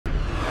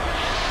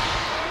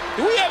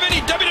Do we have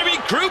any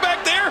WWE crew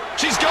back there?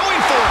 She's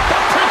going for it. The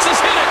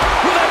Princess hit it.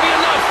 Will that be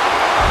enough?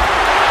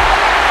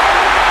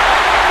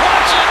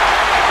 Watch it.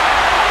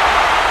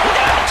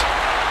 Look out.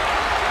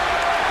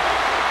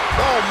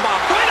 Oh, my.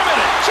 Wait a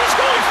minute. She's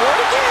going for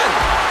it again.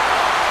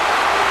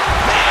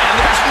 Man,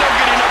 there's no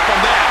getting up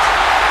from that.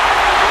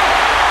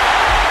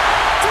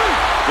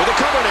 With a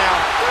cover now.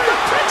 The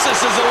Princess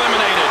is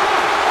eliminated.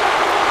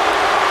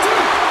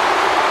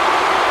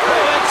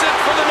 Oh, that's it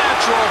for the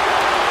natural.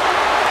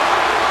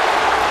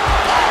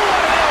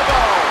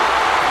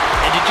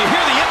 Did you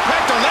hear the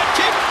impact on that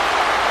kick?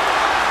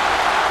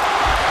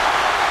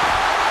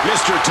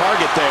 Mr.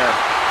 Target there.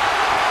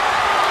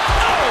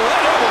 Oh,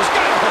 that elbow's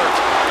gotta hurt.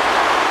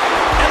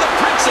 And the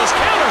Princess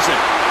counters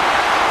it.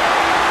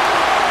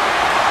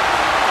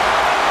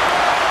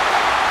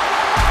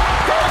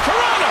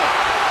 Hurricanrana.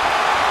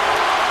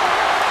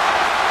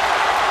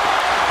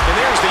 And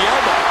there's the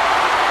elbow.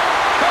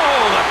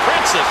 Oh, the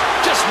Princess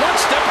just one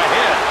step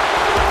ahead.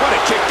 What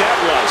a kick that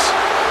was.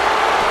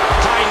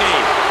 High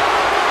knee.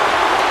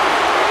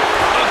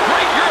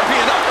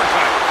 European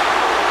uppercut.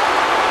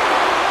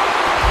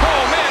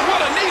 Oh, man,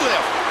 what a knee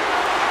lift.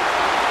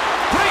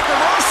 Great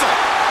reversal.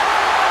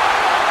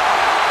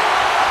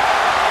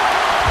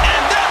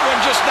 And that one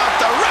just knocked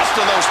the rest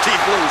of those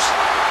teeth loose.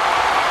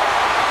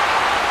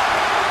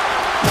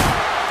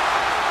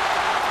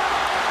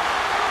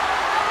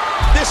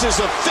 This is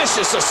a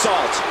vicious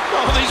assault.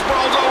 Oh, these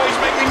brawls always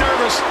make me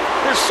nervous.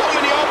 There's so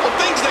many awful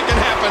things that can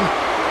happen.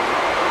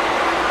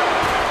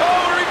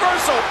 Oh,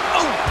 reversal.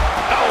 Oh,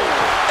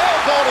 oh.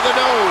 Elbow to the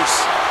nose.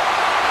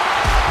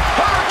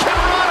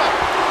 Hurricanrana.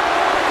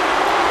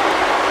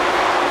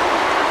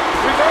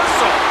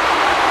 Reversal.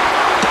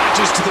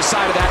 Dodges to the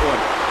side of that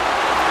one.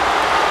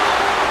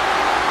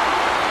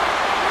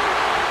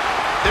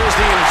 There's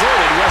the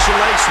inverted Russian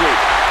leg sweep.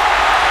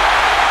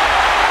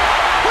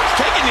 What's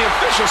taking the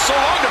officials so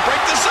long to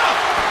break this up?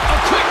 A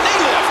quick knee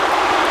lift.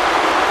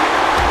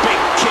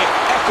 Big kick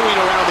echoing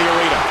around the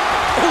arena.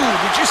 Ooh,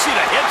 did you see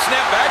the head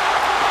snap back?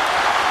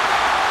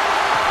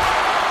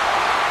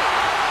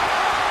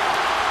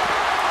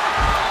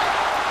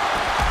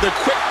 The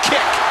quick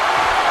kick.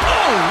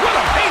 Oh, what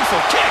a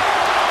painful kick.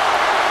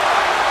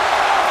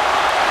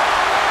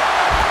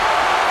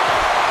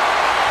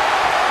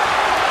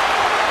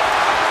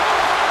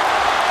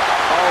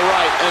 All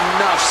right,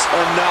 enough's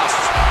enough.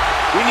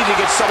 We need to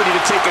get somebody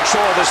to take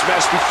control of this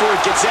mess before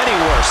it gets any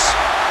worse.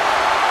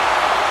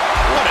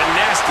 What a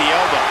nasty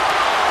elbow.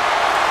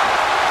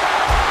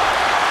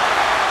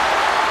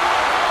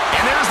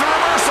 And there's the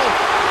reversal.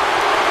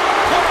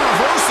 What a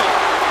reversal.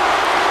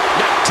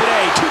 Not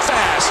today, too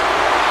fast.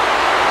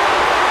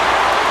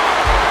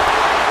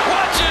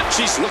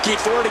 She's looking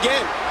for it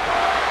again.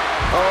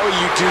 Oh,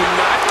 you do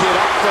not get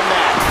up from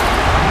that.